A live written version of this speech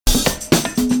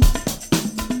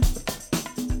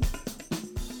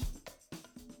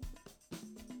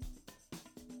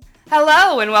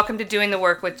Hello and welcome to Doing the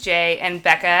Work with Jay and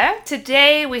Becca.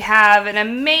 Today we have an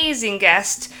amazing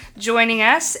guest joining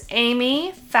us.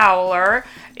 Amy Fowler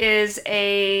is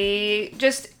a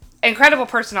just incredible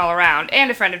person all around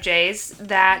and a friend of Jay's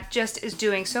that just is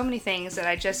doing so many things that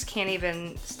I just can't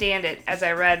even stand it as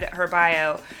I read her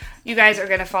bio. You guys are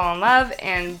going to fall in love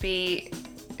and be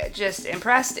just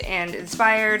impressed and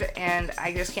inspired, and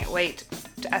I just can't wait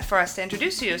for us to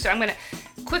introduce you. So I'm going to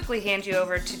quickly hand you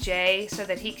over to Jay so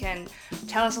that he can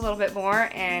tell us a little bit more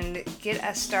and get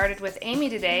us started with Amy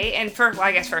today. And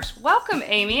first, welcome,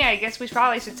 Amy. I guess we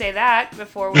probably should say that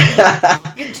before we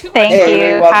get too Thank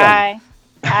you. Hi.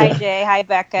 Hi, Jay. Hi,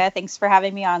 Becca. Thanks for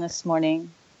having me on this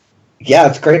morning. Yeah,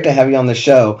 it's great to have you on the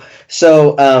show.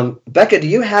 So, Becca, do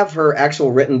you have her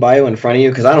actual written bio in front of you?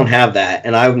 Because I don't have that,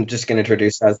 and I'm just going to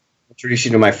introduce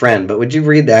you to my friend. But would you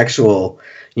read the actual,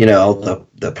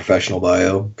 the professional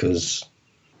bio? Because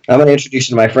I'm going to introduce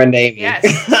you to my friend Amy. Yes.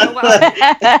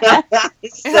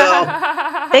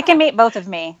 So they can meet both of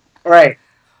me. Right.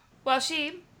 Well,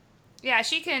 she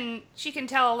can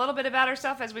tell a little bit about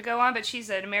herself as we go on, but she's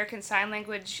an American Sign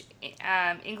Language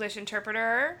English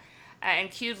interpreter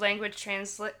and cued language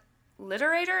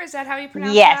transliterator. Is that how you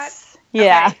pronounce that?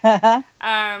 Yes. Yeah.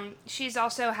 Okay. She's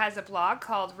also has a blog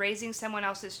called Raising Someone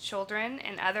Else's Children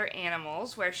and Other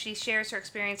Animals, where she shares her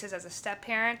experiences as a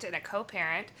step-parent and a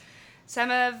co-parent.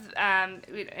 Some of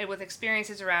with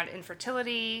experiences around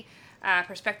infertility,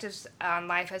 perspectives on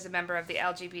life as a member of the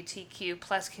LGBTQ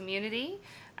plus community,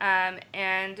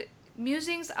 and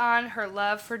musings on her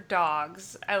love for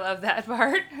dogs. I love that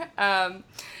part. And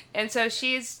so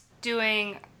she's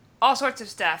doing all sorts of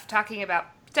stuff, talking about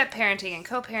step-parenting and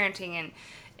co-parenting and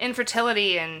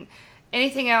infertility and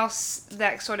anything else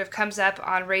that sort of comes up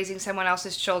on raising someone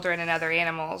else's children and other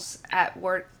animals at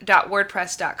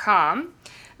wordpress.com.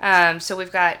 So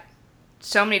we've got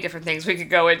so many different things we could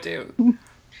go into.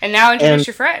 And now introduce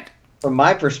your friend. From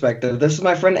my perspective, this is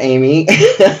my friend Amy.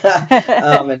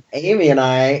 And Amy and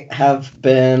I have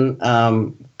been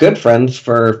good friends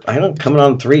for, coming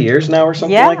on 3 years now or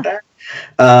something like that.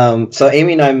 So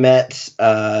Amy and I met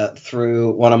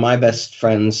through one of my best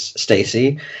friends,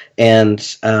 Stacy, and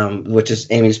which is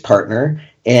Amy's partner.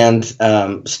 And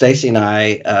Stacy and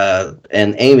I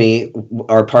and Amy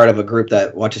are part of a group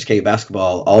that watches KU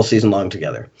basketball all season long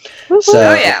together. Woo-hoo. So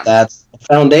that's the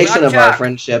foundation of our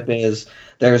friendship is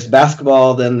there's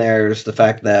basketball, then there's the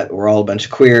fact that we're all a bunch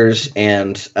of queers,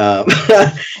 and and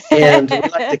we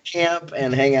like to camp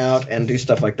and hang out and do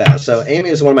stuff like that. So Amy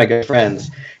is one of my good friends,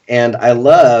 and I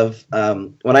love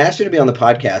when I asked you to be on the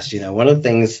podcast. One of the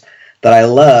things that I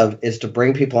love is to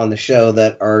bring people on the show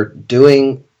that are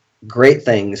doing great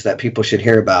things that people should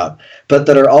hear about, but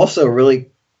that are also really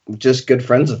just good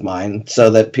friends of mine,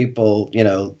 so that people,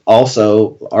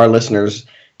 also our listeners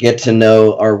get to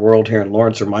know our world here in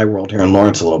Lawrence, or my world here in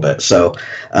Lawrence, a little bit. So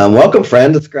welcome,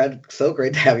 friend. It's so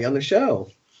great to have you on the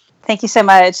show. Thank you so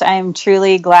much. I'm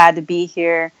truly glad to be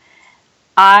here.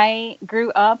 I grew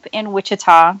up in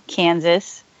Wichita,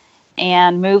 Kansas,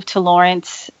 and moved to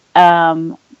Lawrence.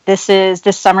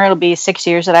 This summer, it'll be 6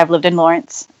 years that I've lived in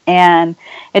Lawrence, and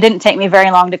it didn't take me very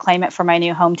long to claim it for my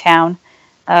new hometown.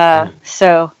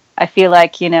 So I feel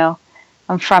like, I'm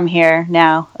from here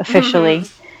now, officially.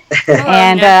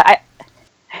 And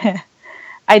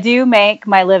I do make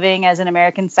my living as an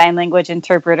American Sign Language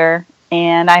interpreter,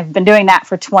 and I've been doing that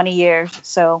for 20 years.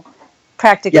 So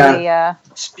practically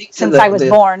since I was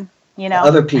born, The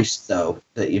other piece, though,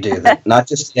 that you do, that not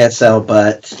just ESL,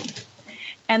 but...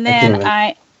 And then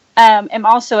I am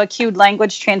also a cued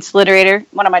language transliterator.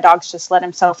 One of my dogs just let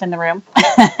himself in the room. Say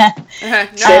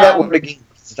that word again.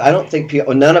 I don't think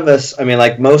none of us,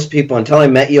 like most people, until I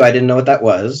met you, I didn't know what that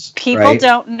was. People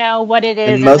don't know what it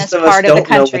is and in this part of the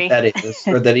country. Most of us don't know what that is,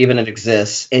 or that even it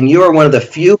exists. And you are one of the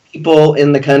few people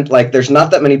in the country, there's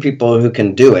not that many people who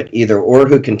can do it either, or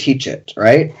who can teach it,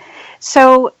 right?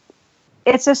 So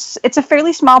it's a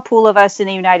fairly small pool of us in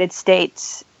the United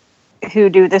States who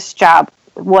do this job.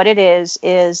 What it is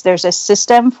there's a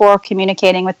system for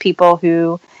communicating with people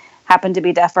who happen to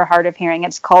be deaf or hard of hearing.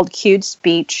 It's called cued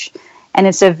speech. And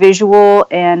it's a visual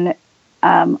and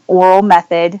oral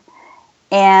method,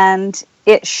 and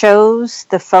it shows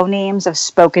the phonemes of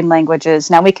spoken languages.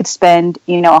 Now, we could spend,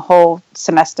 a whole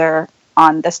semester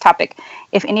on this topic.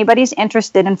 If anybody's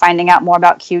interested in finding out more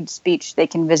about cued speech, they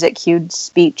can visit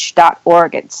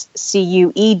cuedspeech.org. It's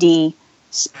CUED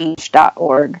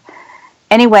speech.org.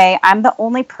 Anyway, I'm the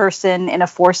only person in a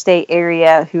 4-state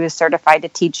area who is certified to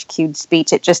teach cued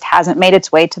speech. It just hasn't made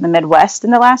its way to the Midwest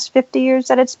in the last 50 years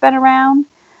that it's been around.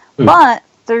 But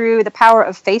through the power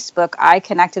of Facebook, I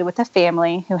connected with a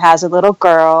family who has a little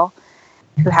girl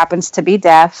who happens to be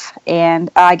deaf, and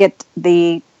I get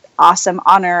the awesome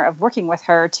honor of working with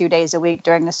her 2 days a week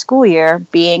during the school year,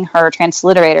 being her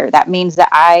transliterator. That means that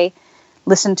I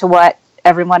listen to what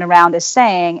everyone around is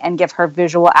saying and give her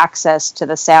visual access to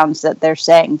the sounds that they're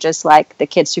saying, just like the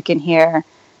kids who can hear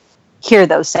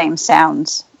those same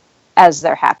sounds as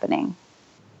they're happening.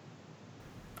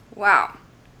 Wow.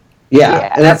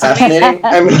 Yeah. And that's fascinating.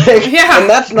 I mean, and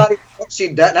that's not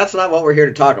that's not what we're here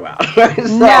to talk about. Right? So,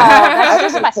 no,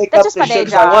 that's just my day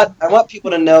job. I want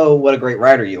people to know what a great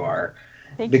writer you are.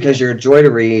 Because you're a joy to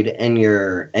read, and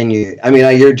you're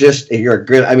just good. You're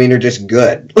just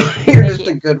good. You're just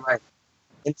a good writer.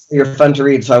 You're fun to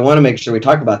read, so I want to make sure we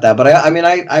talk about that. But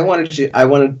I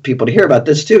wanted people to hear about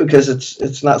this too, because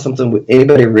it's not something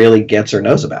anybody really gets or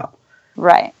knows about.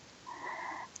 Right.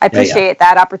 I appreciate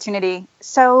that opportunity.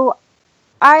 So,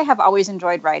 I have always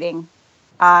enjoyed writing.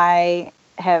 I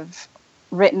have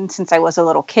written since I was a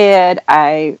little kid.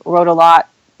 I wrote a lot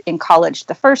in college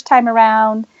the first time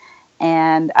around.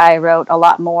 And I wrote a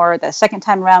lot more the second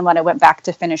time around when I went back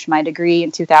to finish my degree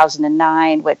in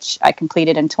 2009, which I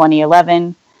completed in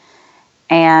 2011.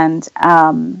 And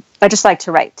I just like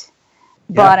to write.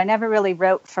 But I never really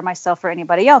wrote for myself or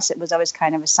anybody else. It was always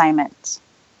kind of assignments.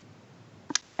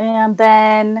 And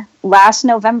then last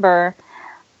November,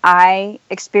 I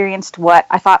experienced what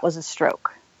I thought was a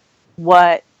stroke.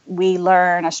 What we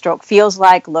learn a stroke feels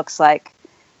like, looks like.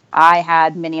 I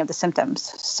had many of the symptoms.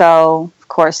 So, of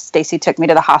course, Stacy took me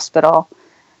to the hospital,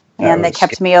 and they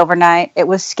kept me overnight. It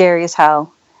was scary as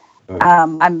hell.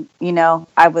 I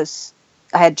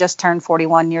had just turned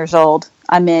 41 years old.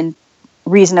 I'm in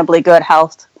reasonably good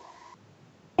health.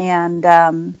 And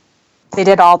they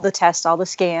did all the tests, all the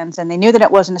scans, and they knew that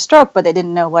it wasn't a stroke, but they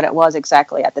didn't know what it was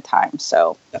exactly at the time.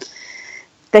 So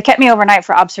they kept me overnight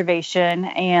for observation,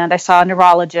 and I saw a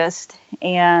neurologist,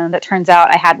 and it turns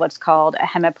out I had what's called a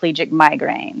hemiplegic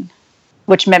migraine,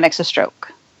 which mimics a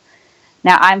stroke.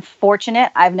 Now, I'm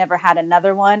fortunate. I've never had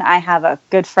another one. I have a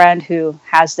good friend who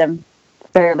has them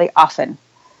fairly often.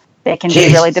 They can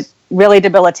be really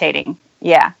debilitating.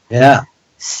 Yeah. Yeah.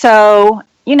 So,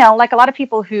 like a lot of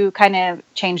people who kind of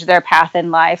change their path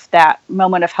in life, that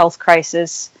moment of health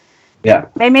crisis,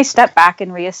 they may step back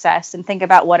and reassess and think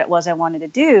about what it was I wanted to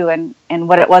do. And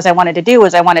what it was I wanted to do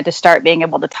was I wanted to start being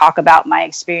able to talk about my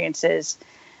experiences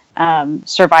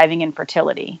surviving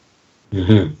infertility.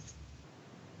 Mm-hmm.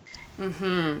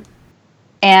 Mm-hmm.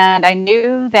 And I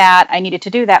knew that I needed to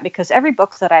do that because every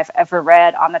book that I've ever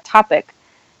read on the topic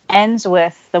ends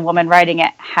with the woman writing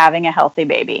it having a healthy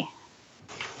baby,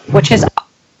 which is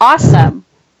awesome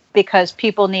because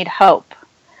people need hope.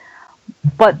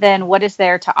 But then what is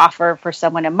there to offer for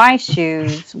someone in my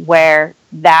shoes where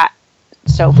that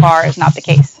so far is not the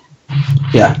case?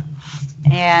 Yeah.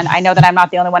 And I know that I'm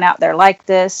not the only one out there like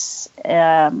this,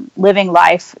 living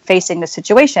life, facing the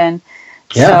situation.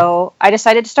 Yeah. So I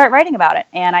decided to start writing about it.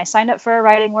 And I signed up for a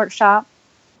writing workshop.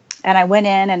 And I went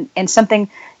in and something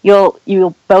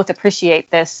you'll both appreciate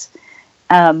this.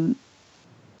 I'm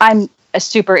a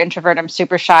super introvert. I'm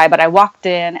super shy, but I walked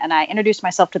in and I introduced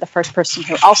myself to the first person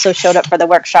who also showed up for the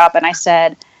workshop. And I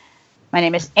said, my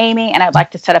name is Amy and I'd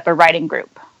like to set up a writing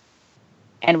group.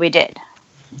 And we did.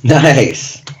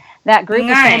 Nice. That group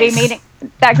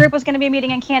was going to be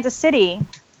meeting in Kansas City.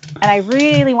 And I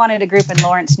really wanted a group in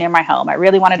Lawrence near my home.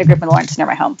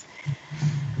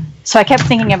 So I kept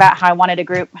thinking about how I wanted a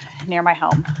group near my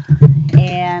home.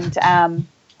 And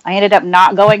I ended up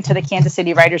not going to the Kansas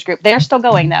City Writers Group. They're still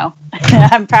going, though.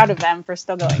 I'm proud of them for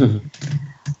still going.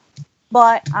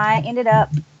 But I ended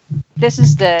up, this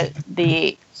is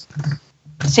the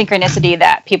synchronicity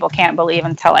that people can't believe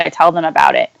until I tell them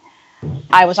about it.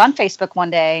 I was on Facebook one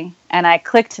day, and I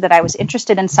clicked that I was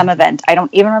interested in some event. I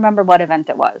don't even remember what event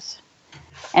it was.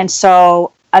 And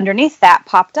so underneath that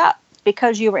popped up,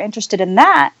 because you were interested in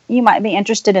that, you might be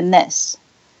interested in this.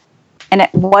 And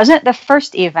it wasn't the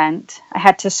first event. I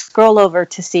had to scroll over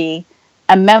to see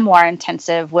a memoir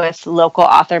intensive with local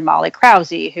author Molly Krause,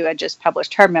 who had just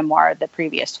published her memoir the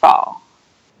previous fall.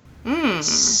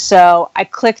 So I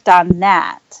clicked on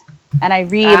that, and I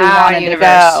really wanted to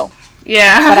go.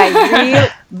 Yeah.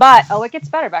 But it gets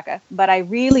better, Becca. But I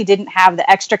really didn't have the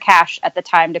extra cash at the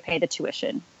time to pay the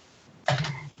tuition.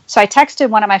 So I texted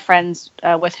one of my friends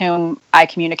with whom I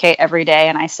communicate every day,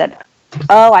 and I said,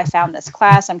 I found this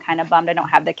class. I'm kind of bummed I don't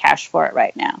have the cash for it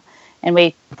right now. And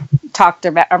we talked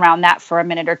around that for a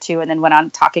minute or two and then went on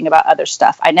talking about other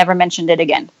stuff. I never mentioned it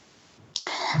again.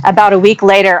 About a week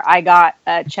later, I got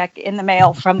a check in the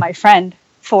mail from my friend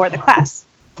for the class.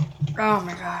 Oh,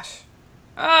 my gosh.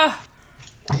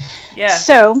 Yeah.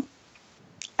 So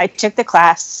I took the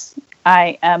class,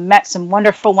 I met some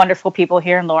wonderful, wonderful people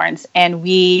here in Lawrence, and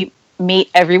we meet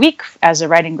every week as a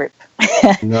writing group.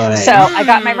 Nice. So I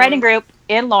got my writing group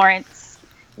in Lawrence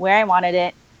where I wanted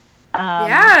it.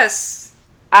 Yes.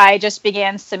 I just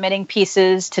began submitting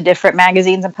pieces to different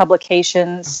magazines and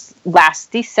publications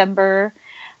last December.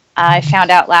 I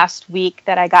found out last week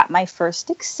that I got my first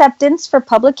acceptance for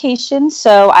publication,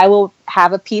 so I will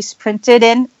have a piece printed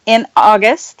in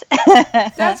August.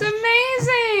 That's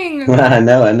amazing. I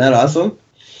know, isn't that awesome?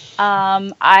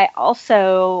 I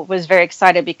also was very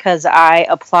excited because I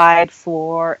applied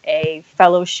for a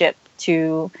fellowship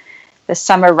to the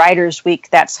Summer Writers Week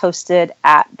that's hosted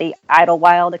at the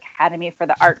Idlewild Academy for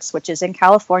the Arts, which is in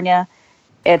California.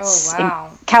 It's in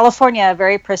California, a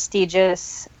very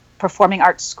prestigious performing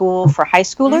arts school for high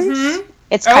schoolers. Mm-hmm.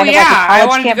 It's kind of like a college I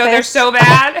wanted campus. to go there so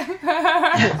bad.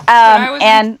 I was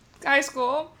in high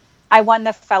school. I won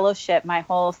the fellowship. My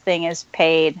whole thing is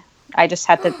paid. I just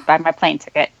had to buy my plane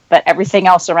ticket, but everything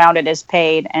else around it is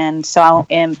paid. And so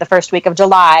in the first week of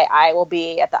July, I will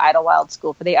be at the Idlewild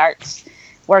School for the Arts,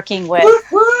 working with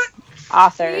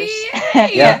authors.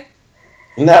 Yeah.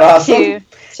 Isn't that awesome?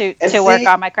 to work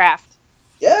on my craft.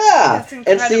 Yeah.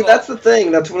 And see, that's the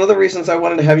thing. That's one of the reasons I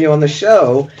wanted to have you on the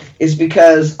show, is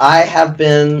because I have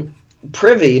been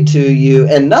privy to you,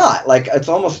 and not like it's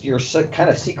almost your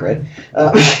kind of secret.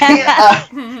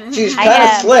 She's kind of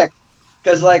slick,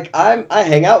 because like I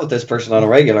hang out with this person on a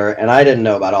regular, and I didn't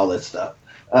know about all this stuff.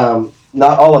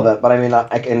 Not all of it, but I mean,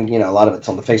 I can, a lot of it's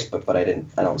on the Facebook, but I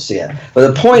don't see it. But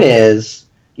the point is,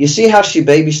 you see how she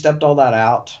baby stepped all that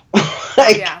out.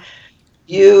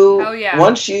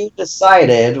 Once you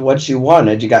decided what you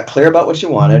wanted, you got clear about what you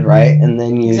wanted, right? And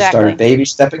then you started baby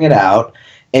stepping it out,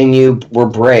 and you were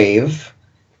brave,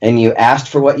 and you asked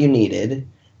for what you needed.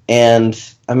 And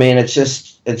I mean, it's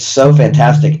so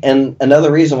fantastic. And another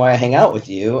reason why I hang out with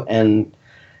you, and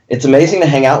it's amazing to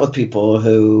hang out with people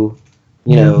who,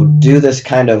 do this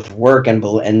kind of work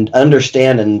and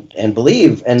understand and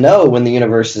believe and know when the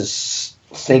universe is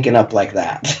syncing up like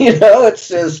that. It's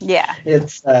just,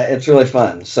 it's really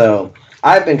fun. So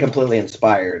I've been completely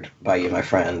inspired by you, my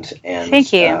friend. And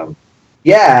thank you.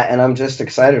 And I'm just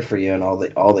excited for you and all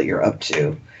that you're up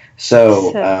to.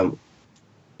 So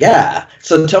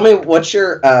So tell me, what's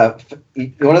your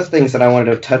one of the things that I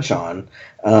wanted to touch on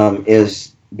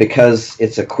is, because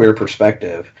it's a queer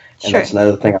perspective, and that's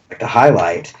another thing I'd like to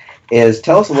highlight, is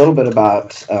tell us a little bit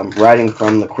about writing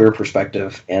from the queer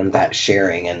perspective and that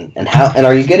sharing, and how, and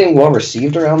are you getting well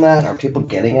received around that? Are people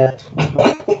getting it?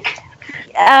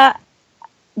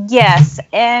 Yes,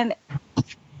 and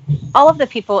all of the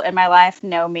people in my life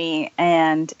know me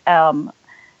and know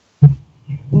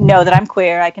that I'm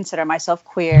queer. I consider myself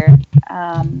queer.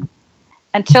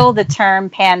 Until the term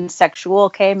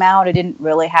pansexual came out, I didn't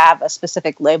really have a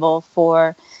specific label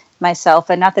for myself,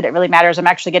 and not that it really matters. I'm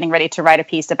actually getting ready to write a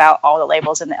piece about all the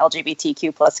labels in the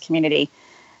LGBTQ plus community.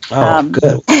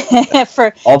 Good.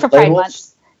 for Pride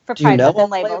Month. For Pride Month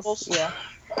and labels. Yeah.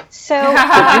 So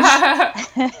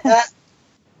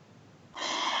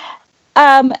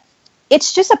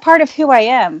it's just a part of who I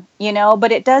am,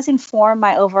 but it does inform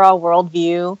my overall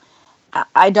worldview.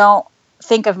 I don't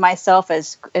think of myself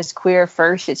as queer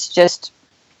first. It's just,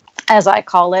 as I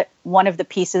call it, one of the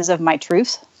pieces of my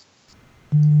truth.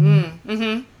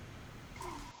 Mm-hmm.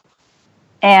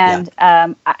 And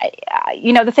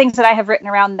the things that I have written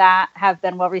around that have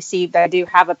been well received. I do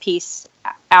have a piece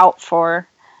out for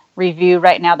review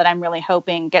right now that I'm really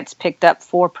hoping gets picked up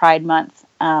for Pride Month.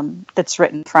 That's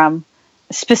written from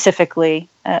specifically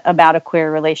about a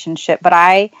queer relationship. But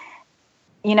I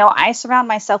surround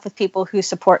myself with people who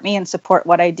support me and support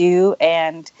what I do.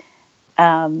 And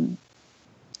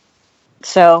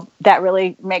so that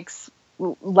really makes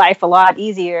life a lot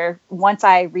easier. Once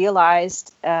I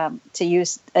realized, to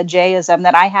use a J-ism,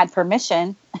 that I had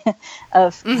permission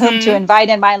of whom to invite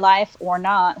in my life or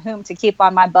not, whom to keep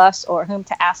on my bus or whom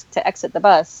to ask to exit the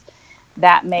bus,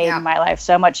 that made my life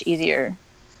so much easier.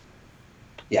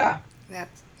 Yeah.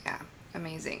 That's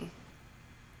amazing.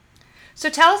 So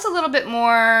tell us a little bit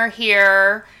more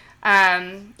here.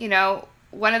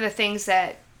 One of the things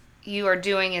that you are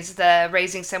doing is the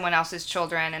Raising Someone Else's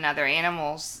Children and Other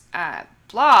Animals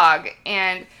blog,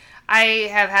 and I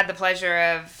have had the pleasure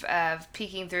of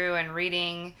peeking through and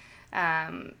reading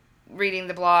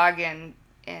the blog and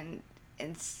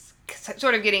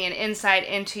sort of getting an insight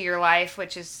into your life,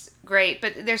 which is great.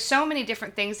 But there's so many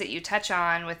different things that you touch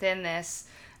on within this,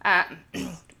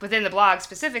 within the blog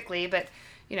specifically. But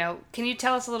can you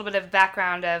tell us a little bit of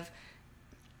background of?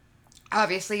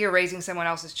 Obviously, you're raising someone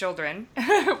else's children.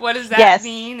 What does that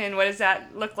mean, and what does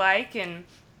that look like, and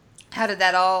how did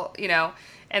that all,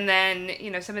 and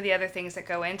then, some of the other things that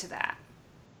go into that.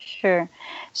 Sure.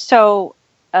 So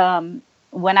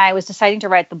when I was deciding to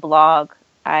write the blog,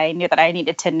 I knew that I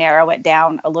needed to narrow it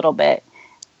down a little bit.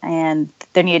 And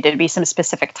there needed to be some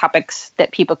specific topics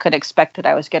that people could expect that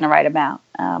I was going to write about.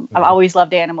 I've always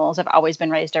loved animals. I've always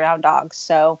been raised around dogs.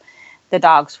 So the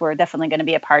dogs were definitely going to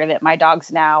be a part of it. My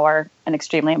dogs now are an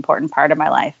extremely important part of my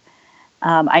life.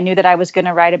 I knew that I was going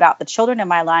to write about the children in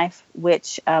my life,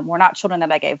 which were not children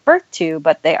that I gave birth to,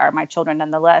 but they are my children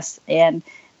nonetheless. And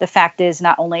the fact is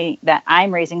not only that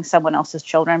I'm raising someone else's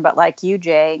children, but like you,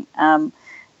 Jay,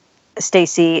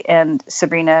 Stacy and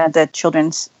Sabrina, the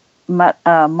children's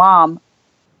mom,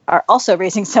 are also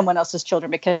raising someone else's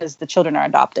children because the children are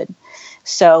adopted.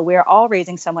 So we're all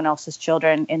raising someone else's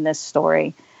children in this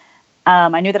story.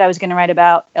 I knew that I was going to write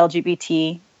about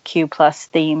LGBTQ plus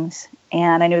themes,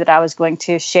 and I knew that I was going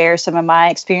to share some of my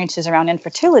experiences around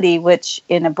infertility, which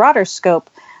in a broader scope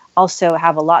also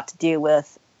have a lot to do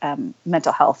with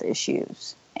mental health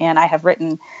issues. And I have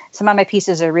written, some of my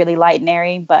pieces are really light and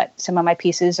airy, but some of my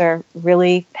pieces are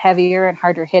really heavier and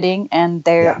harder hitting, and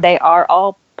they are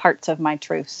all parts of my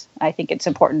truths. I think it's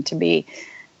important to be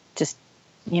just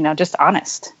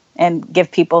honest and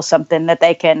give people something that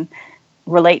they can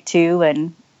relate to,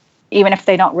 and even if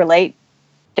they don't relate,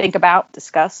 think about,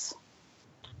 discuss.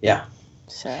 Yeah.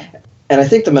 So. And I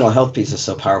think the mental health piece is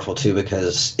so powerful too,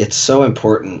 because it's so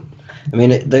important. I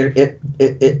mean,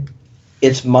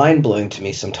 it's mind-blowing to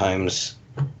me sometimes.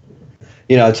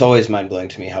 It's always mind-blowing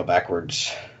to me how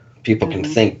backwards people can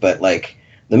think, but like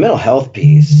the mental health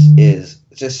piece is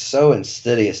just so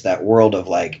insidious, that world of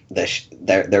like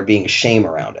there being shame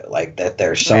around it, like that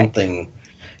there's something,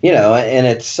 and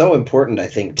it's so important, I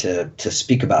think, to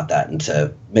speak about that and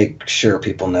to make sure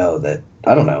people know that.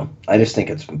 I don't know. I just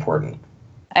think it's important.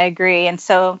 I agree. And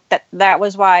so that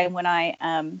was why when I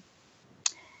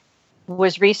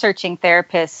was researching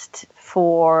therapists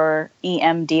for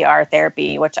EMDR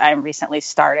therapy, which I recently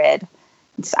started,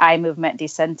 it's eye movement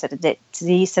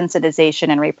desensitization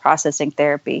and reprocessing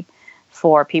therapy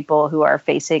for people who are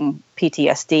facing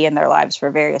PTSD in their lives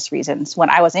for various reasons. When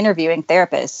I was interviewing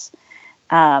therapists,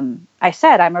 I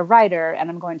said, I'm a writer and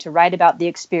I'm going to write about the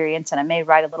experience, and I may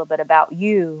write a little bit about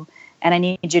you, and I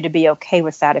need you to be okay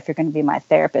with that if you're going to be my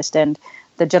therapist. And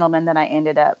the gentleman that I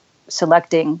ended up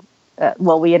selecting,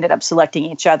 we ended up selecting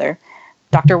each other,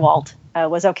 Dr. Walt,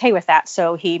 was okay with that.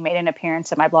 So he made an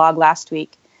appearance at my blog last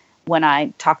week when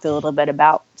I talked a little bit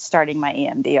about starting my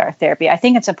EMDR therapy. I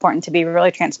think it's important to be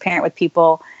really transparent with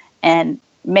people and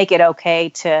make it okay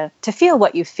to feel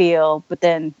what you feel, but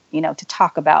then, to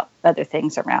talk about other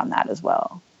things around that as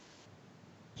well.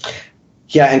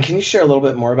 Yeah, and can you share a little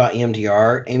bit more about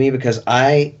EMDR, Amy? Because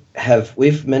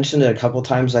we've mentioned it a couple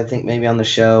times, I think, maybe on the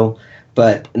show,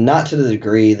 but not to the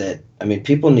degree that,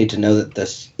 people need to know that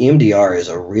this EMDR is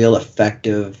a real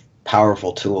effective,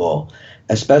 powerful tool,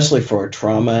 especially for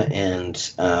trauma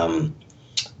and, all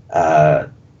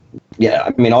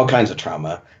kinds of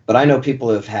trauma. But I know people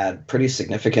who have had pretty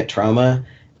significant trauma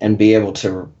and be able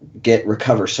to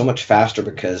recover so much faster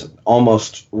because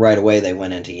almost right away they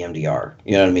went into EMDR.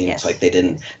 You know what I mean? Yes. It's like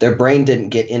their brain didn't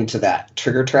get into that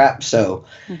trigger trap. So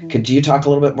could you talk a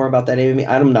little bit more about that, Amy?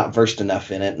 I'm not versed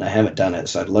enough in it and I haven't done it,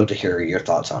 so I'd love to hear your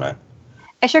thoughts on it.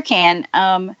 I sure can.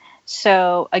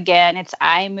 So again, it's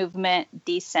eye movement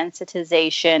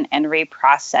desensitization and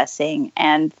reprocessing.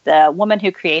 And the woman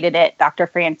who created it, Dr.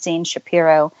 Francine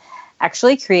Shapiro,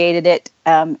 actually created it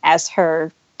as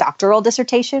her doctoral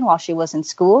dissertation while she was in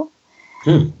school.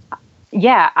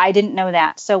 Yeah, I didn't know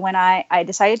that. So when I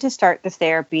decided to start the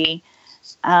therapy,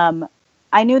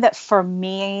 I knew that for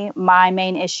me, my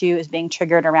main issue is being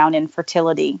triggered around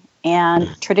infertility.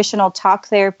 And traditional talk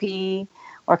therapy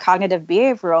or cognitive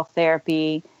behavioral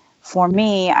therapy, for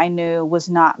me, I knew was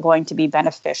not going to be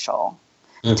beneficial.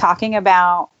 Talking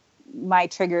about my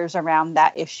triggers around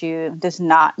that issue does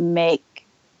not make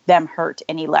them hurt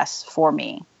any less for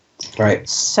me. Right.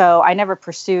 So I never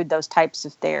pursued those types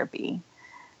of therapy.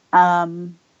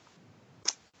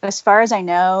 As far as I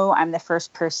know, I'm the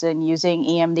first person using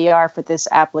EMDR for this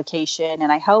application,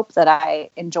 and I hope that I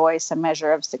enjoy some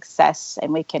measure of success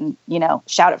and we can,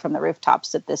 shout it from the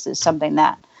rooftops that this is something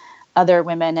that other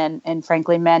women and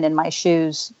frankly men in my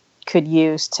shoes could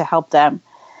use to help them.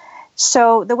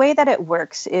 So the way that it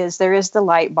works is there is the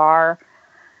light bar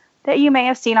that you may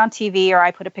have seen on TV, or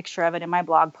I put a picture of it in my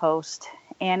blog post.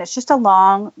 And it's just a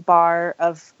long bar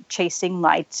of chasing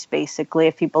lights, basically,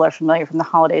 if people are familiar from the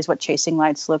holidays, what chasing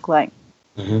lights look like.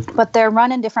 But they're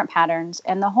run in different patterns.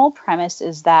 And the whole premise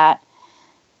is that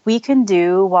we can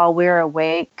do, while we're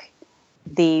awake,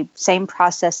 the same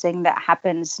processing that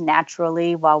happens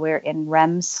naturally while we're in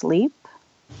REM sleep.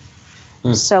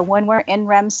 So when we're in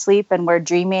REM sleep and we're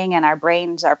dreaming and our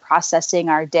brains are processing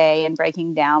our day and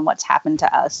breaking down what's happened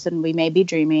to us, and we may be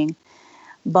dreaming,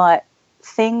 but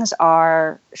things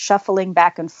are shuffling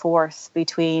back and forth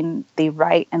between the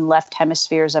right and left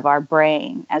hemispheres of our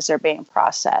brain as they're being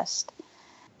processed.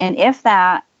 And if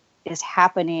that is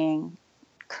happening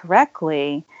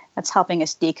correctly, that's helping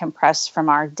us decompress from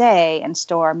our day and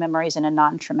store our memories in a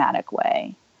non-traumatic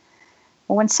way.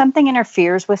 When something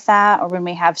interferes with that, or when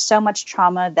we have so much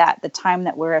trauma that the time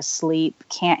that we're asleep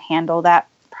can't handle that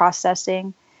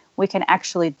processing, we can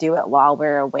actually do it while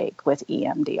we're awake with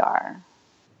EMDR.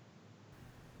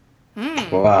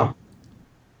 Wow.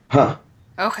 Huh.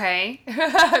 Okay.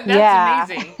 That's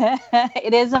amazing.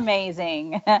 It is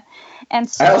amazing. And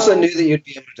so I also knew that you'd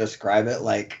be able to describe it.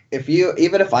 Like,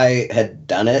 even if I had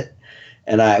done it,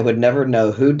 and I would never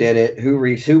know who did it,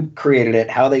 who created it,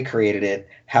 how they created it,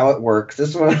 how it works.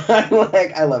 This one, I'm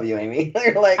like, I love you, Amy.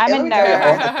 You're like, I'm let a me tell you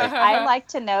all nerd. the things. I like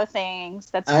to know things.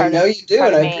 That's I know you do,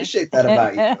 part and of I me. appreciate that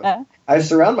about you. I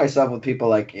surround myself with people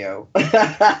like you.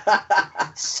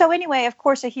 So anyway, of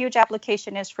course, a huge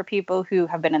application is for people who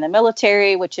have been in the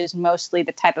military, which is mostly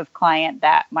the type of client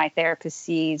that my therapist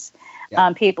sees.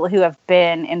 Yeah. People who have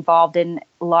been involved in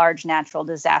large natural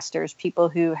disasters, people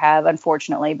who have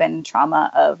unfortunately been trauma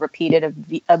of repeated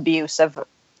abuse of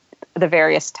the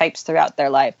various types throughout their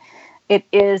life. It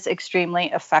is extremely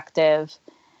effective.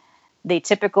 The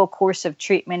typical course of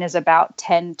treatment is about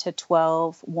 10 to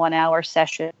 12 one-hour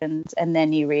sessions, and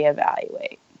then you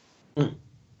reevaluate.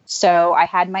 So I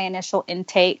had my initial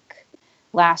intake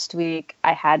last week.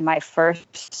 I had my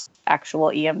first actual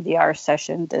EMDR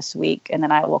session this week, and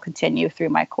then I will continue through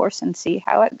my course and see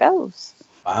how it goes.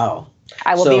 Wow.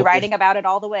 I will be writing about it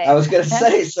all the way. I was going to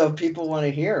say, so if people want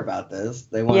to hear about this,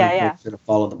 they want to make sure to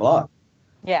follow the blog.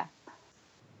 Yeah.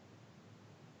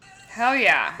 Hell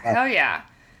yeah. Hell yeah.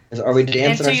 Are we dancing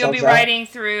and so you'll be out? writing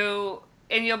through,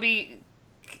 and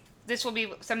this will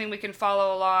be something we can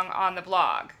follow along on the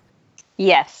blog.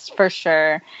 Yes, for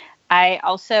sure.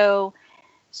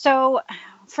 So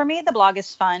for me, the blog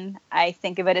is fun. I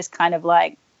think of it as kind of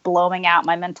like blowing out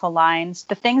my mental lines.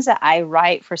 The things that I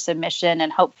write for submission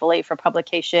and hopefully for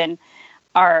publication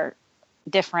are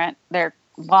different. They're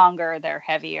longer, they're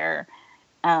heavier.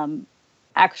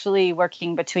 Actually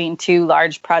working between two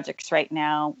large projects right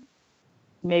now,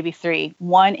 maybe three.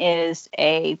 One is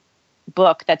a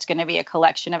book that's going to be a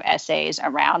collection of essays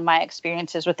around my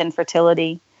experiences with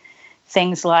infertility.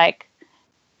 Things like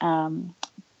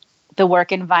the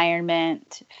work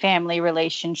environment, family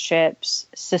relationships,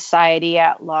 society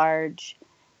at large,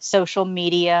 social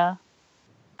media.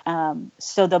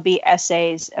 So there'll be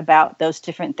essays about those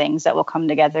different things that will come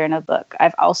together in a book.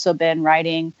 I've also been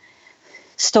writing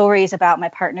stories about my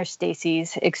partner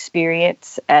Stacy's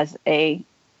experience as a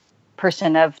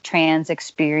person of trans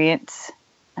experience.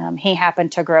 He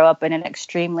happened to grow up in an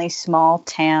extremely small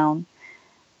town,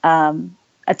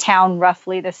 a town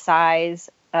roughly the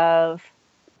size of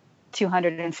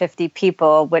 250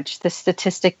 people, which the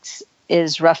statistics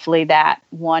is roughly that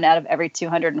 1 out of every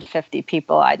 250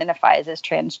 people identifies as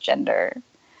transgender.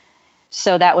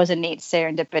 So that was a neat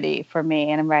serendipity for me,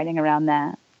 and I'm writing around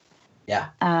that. Yeah.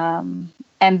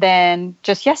 And then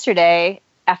just yesterday,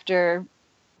 after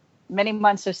many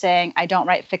months of saying, I don't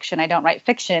write fiction,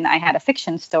 I had a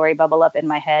fiction story bubble up in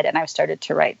my head, and I started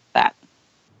to write that.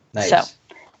 Nice. So,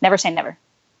 never say never.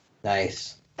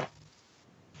 Nice.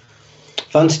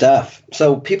 Fun stuff.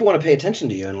 So people want to pay attention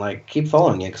to you and like keep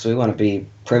following you because we want to be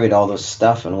privy to all this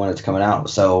stuff and when it's coming out.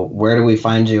 So where do we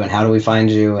find you and how do we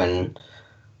find you and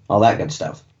all that good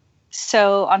stuff?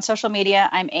 So on social media,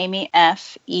 I'm Amy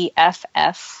F.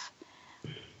 EFF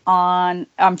on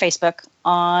Facebook.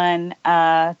 On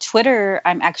Twitter,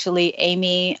 I'm actually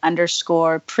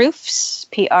Amy_proofs, PROOFS,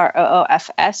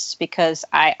 because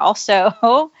I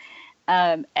also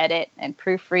edit and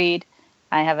proofread.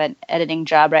 I have an editing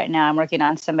job right now. I'm working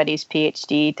on somebody's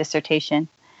PhD dissertation.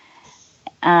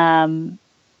 And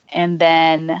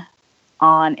then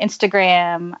on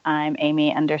Instagram, I'm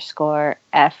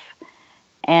Amy_F.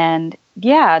 And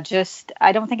yeah,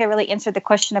 I don't think I really answered the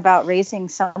question about raising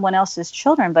someone else's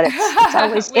children, but it's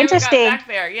always interesting. Got back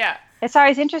there, yeah. It's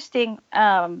always interesting.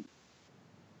 I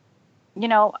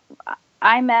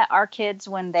met our kids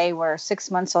when they were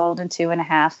 6 months old and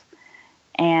 2.5.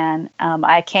 And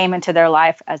I came into their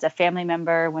life as a family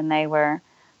member when they were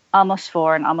almost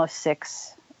 4 and almost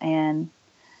 6. And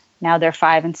now they're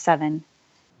 5 and 7.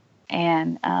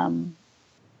 And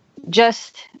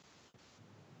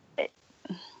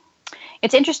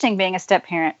it's interesting being a step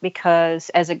parent because,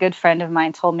 as a good friend of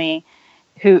mine told me,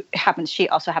 she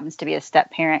also happens to be a step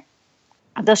parent,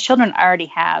 those children already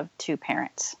have 2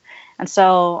 parents. And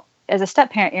so as a step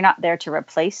parent, you're not there to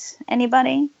replace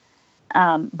anybody.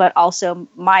 But also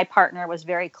my partner was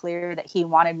very clear that he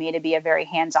wanted me to be a very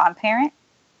hands-on parent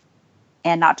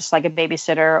and not just like a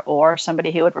babysitter or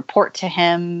somebody who would report to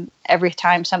him every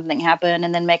time something happened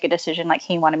and then make a decision. Like,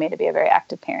 he wanted me to be a very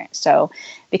active parent. So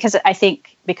because of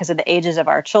the ages of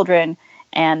our children,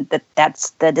 and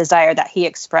that's the desire that he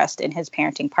expressed in his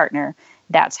parenting partner,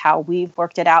 that's how we've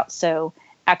worked it out. So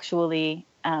actually,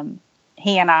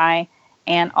 he and I,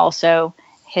 and also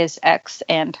his ex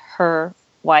and her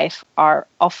wife, are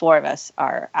all four of us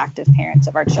are active parents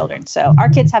of our children. So our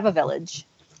kids have a village.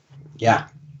 Yeah.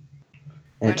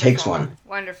 And Wonderful. It takes one.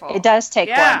 Wonderful. It does take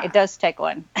one. It does take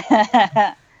one.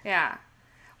 Yeah.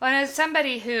 Well, and as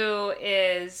somebody who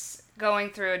is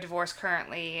going through a divorce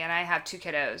currently, and I have 2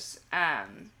 kiddos,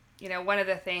 one of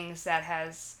the things that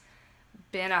has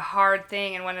been a hard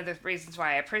thing, and one of the reasons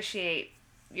why I appreciate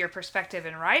your perspective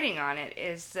in writing on it,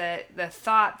 is the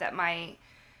thought that my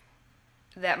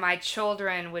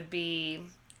children would be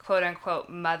quote unquote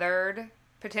mothered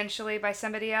potentially by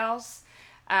somebody else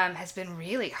has been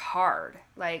really hard.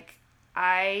 Like,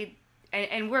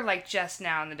 and we're like just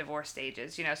now in the divorce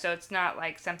stages, so it's not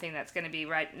like something that's going to be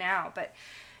right now, but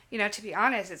to be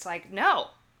honest, it's like, no,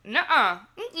 nuh-uh,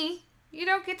 you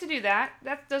don't get to do that.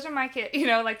 Those are my kids,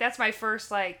 like, that's my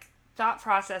first like thought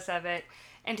process of it.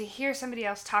 And to hear somebody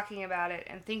else talking about it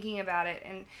and thinking about it,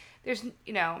 and there's,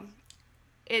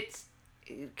 it's,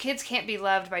 kids can't be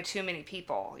loved by too many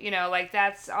people, like,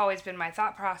 that's always been my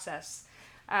thought process.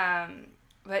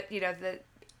 But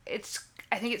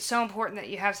I think it's so important that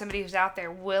you have somebody who's out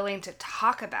there willing to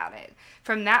talk about it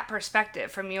from that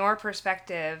perspective, from your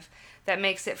perspective, that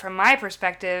makes it, from my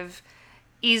perspective,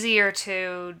 easier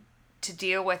to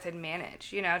deal with and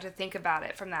manage, to think about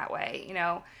it from that way.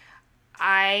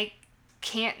 I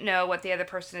can't know what the other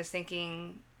person is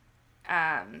thinking,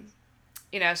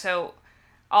 so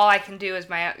all I can do is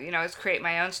is create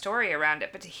my own story around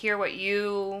it. But to hear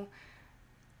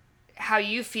how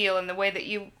you feel and the way that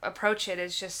you approach it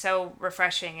is just so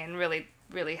refreshing and really,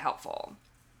 really helpful.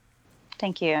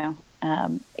 Thank you.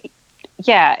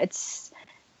 It's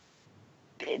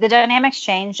the dynamics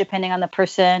change depending on the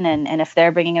person and if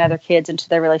they're bringing other kids into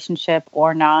their relationship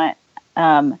or not.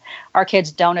 Our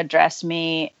kids don't address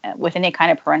me with any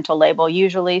kind of parental label.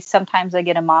 Usually, sometimes they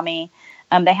get a mommy.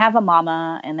 They have a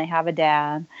mama and they have a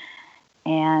dad,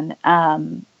 and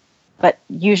but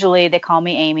usually they call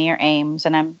me Amy or Ames,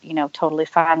 and I'm totally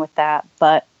fine with that.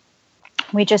 But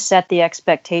we just set the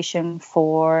expectation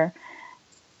for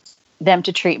them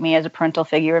to treat me as a parental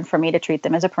figure and for me to treat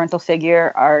them as a parental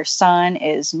figure. Our son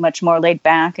is much more laid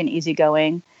back and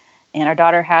easygoing, and our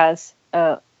daughter has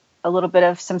a little bit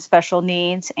of some special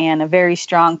needs and a very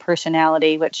strong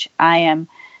personality, which I am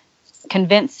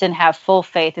convinced and have full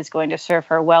faith is going to serve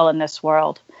her well in this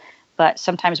world. But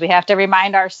sometimes we have to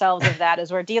remind ourselves of that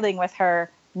as we're dealing with her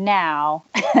now,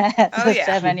 as a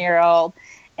 7-year-old,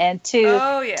 and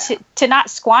to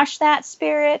not squash that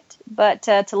spirit, but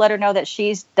to let her know that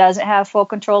she doesn't have full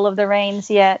control of the reins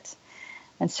yet.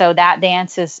 And so that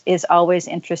dance is always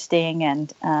interesting,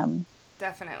 and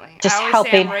definitely just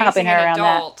helping her around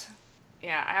that.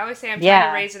 Yeah, I always say I'm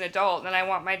trying to raise an adult, and I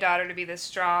want my daughter to be this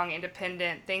strong,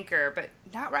 independent thinker, but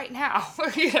not right now.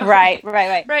 Right.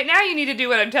 Right now, you need to do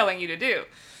what I'm telling you to do.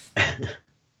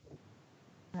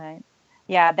 Right.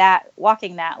 Yeah, that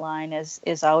walking that line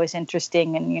is always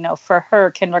interesting, and for her,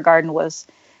 kindergarten was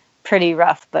pretty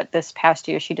rough, but this past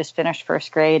year she just finished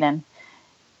first grade, and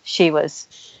she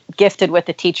was gifted with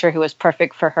a teacher who was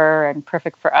perfect for her and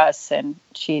perfect for us, and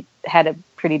she had a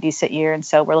pretty decent year, and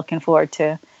so we're looking forward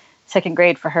to second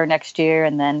grade for her next year,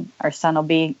 and then our son will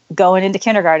be going into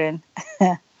kindergarten.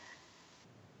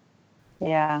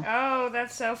 Yeah. Oh,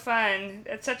 that's so fun.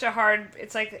 It's such a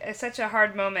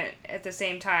hard moment at the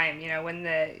same time, when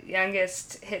the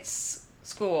youngest hits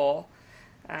school.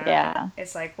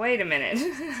 It's like, wait a minute.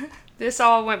 This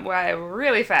all went by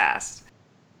really fast.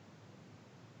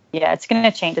 Yeah, it's going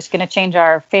to change. It's going to change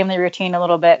our family routine a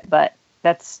little bit, but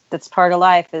that's part of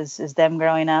life is them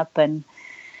growing up and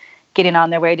getting on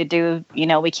their way to do,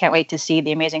 we can't wait to see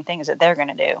the amazing things that they're going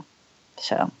to do.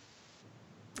 So.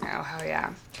 Oh, hell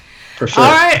yeah. For sure. All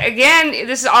right. Again,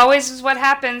 this is always what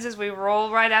happens is we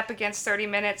roll right up against 30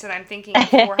 minutes, and I'm thinking of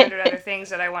 400 other things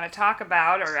that I want to talk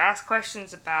about or ask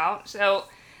questions about. So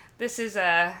this is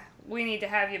we need to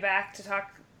have you back to talk,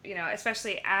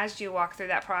 especially as you walk through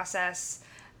that process.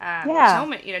 So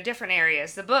many, different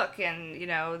areas, the book and,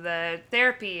 the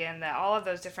therapy and all of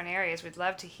those different areas. We'd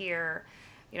love to hear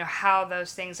how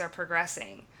those things are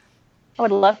progressing. I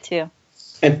would love to.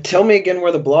 And tell me again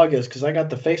where the blog is, because I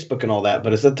got the Facebook and all that.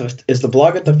 But is the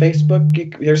blog at the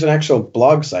Facebook? There's an actual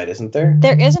blog site, isn't there?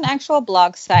 There is an actual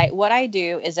blog site. What I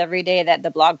do is every day that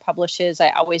the blog publishes, I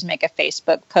always make a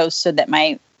Facebook post so that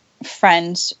my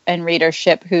friends and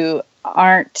readership who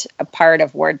aren't a part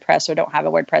of WordPress or don't have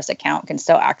a WordPress account can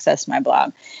still access my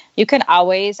blog. You can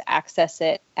always access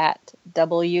it at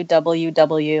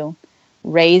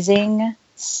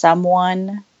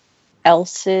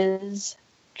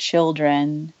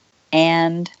www.raisingsomeoneelseschildren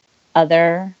and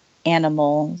other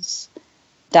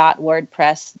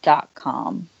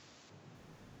animals.wordpress.com.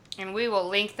 And we will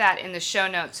link that in the show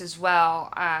notes as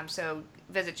well. So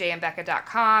visit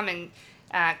jayandbecca.com and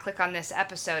click on this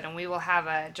episode, and we will have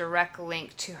a direct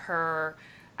link to her,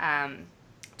 to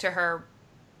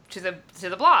the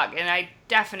blog. And I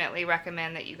definitely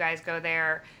recommend that you guys go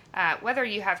there, whether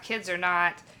you have kids or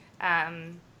not.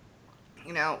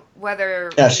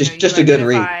 Whether she's just a good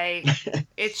read.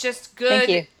 It's just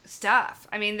good stuff.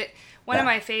 I mean, one of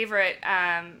my favorite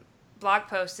blog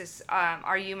posts is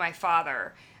 "Are You My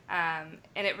Father?" And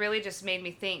it really just made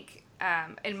me think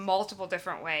in multiple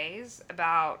different ways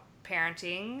about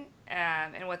parenting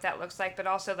and what that looks like, but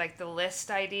also like the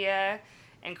list idea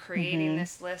and creating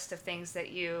this list of things that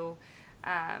you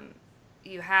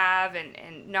have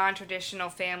and non-traditional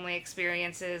family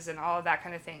experiences and all of that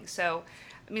kind of thing. So,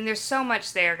 I mean, there's so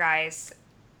much there, guys.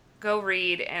 Go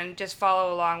read and just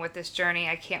follow along with this journey.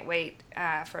 I can't wait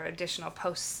for additional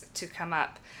posts to come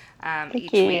up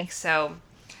each week. So,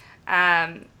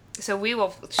 so we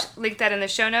will link that in the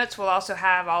show notes. We'll also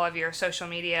have all of your social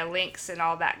media links and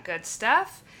all that good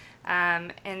stuff.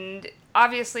 And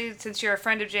obviously, since you're a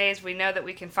friend of Jay's, we know that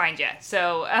we can find you.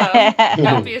 So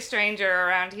don't be a stranger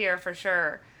around here for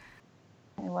sure.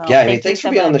 Well, yeah, I mean, thanks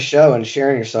for being on the show and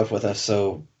sharing yourself with us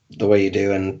the way you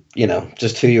do, and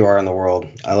just who you are in the world.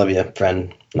 I love you,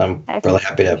 friend. And I'm really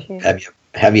happy to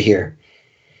have you here.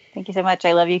 Thank you so much.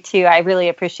 I love you too. I really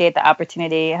appreciate the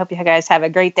opportunity. I hope you guys have a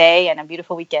great day and a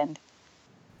beautiful weekend.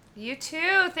 You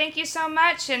too. Thank you so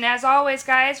much. And as always,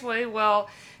 guys, we will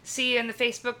see you in the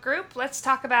Facebook group. Let's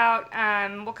talk about,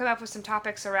 we'll come up with some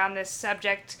topics around this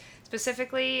subject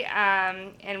specifically,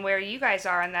 and where you guys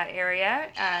are in that area.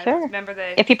 Sure. Remember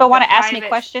if people want to ask me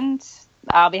questions,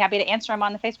 I'll be happy to answer them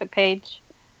on the Facebook page.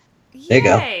 There you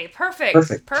go.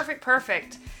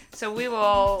 Perfect. So we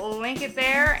will link it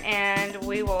there, and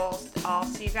we will all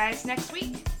see you guys next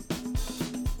week.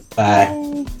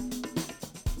 Bye.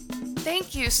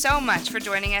 Thank you so much for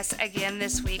joining us again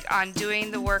this week on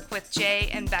Doing the Work with Jay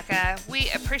and Becca. We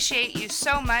appreciate you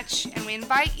so much, and we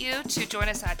invite you to join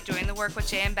us at Doing the Work with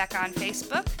Jay and Becca on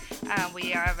Facebook. We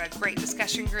have a great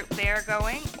discussion group there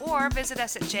going, or visit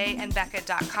us at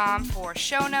jayandbecca.com for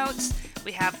show notes.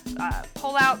 We have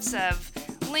pullouts of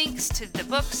links to the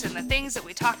books and the things that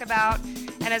we talk about.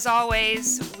 And as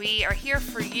always, we are here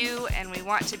for you, and we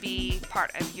want to be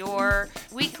part of your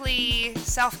weekly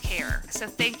self-care. So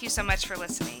thank you so much for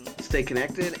listening. Stay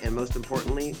connected, and most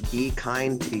importantly, be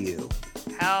kind to you.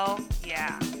 Hell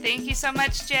yeah. Thank you so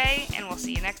much, Jay, and we'll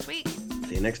see you next week.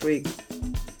 See you next week.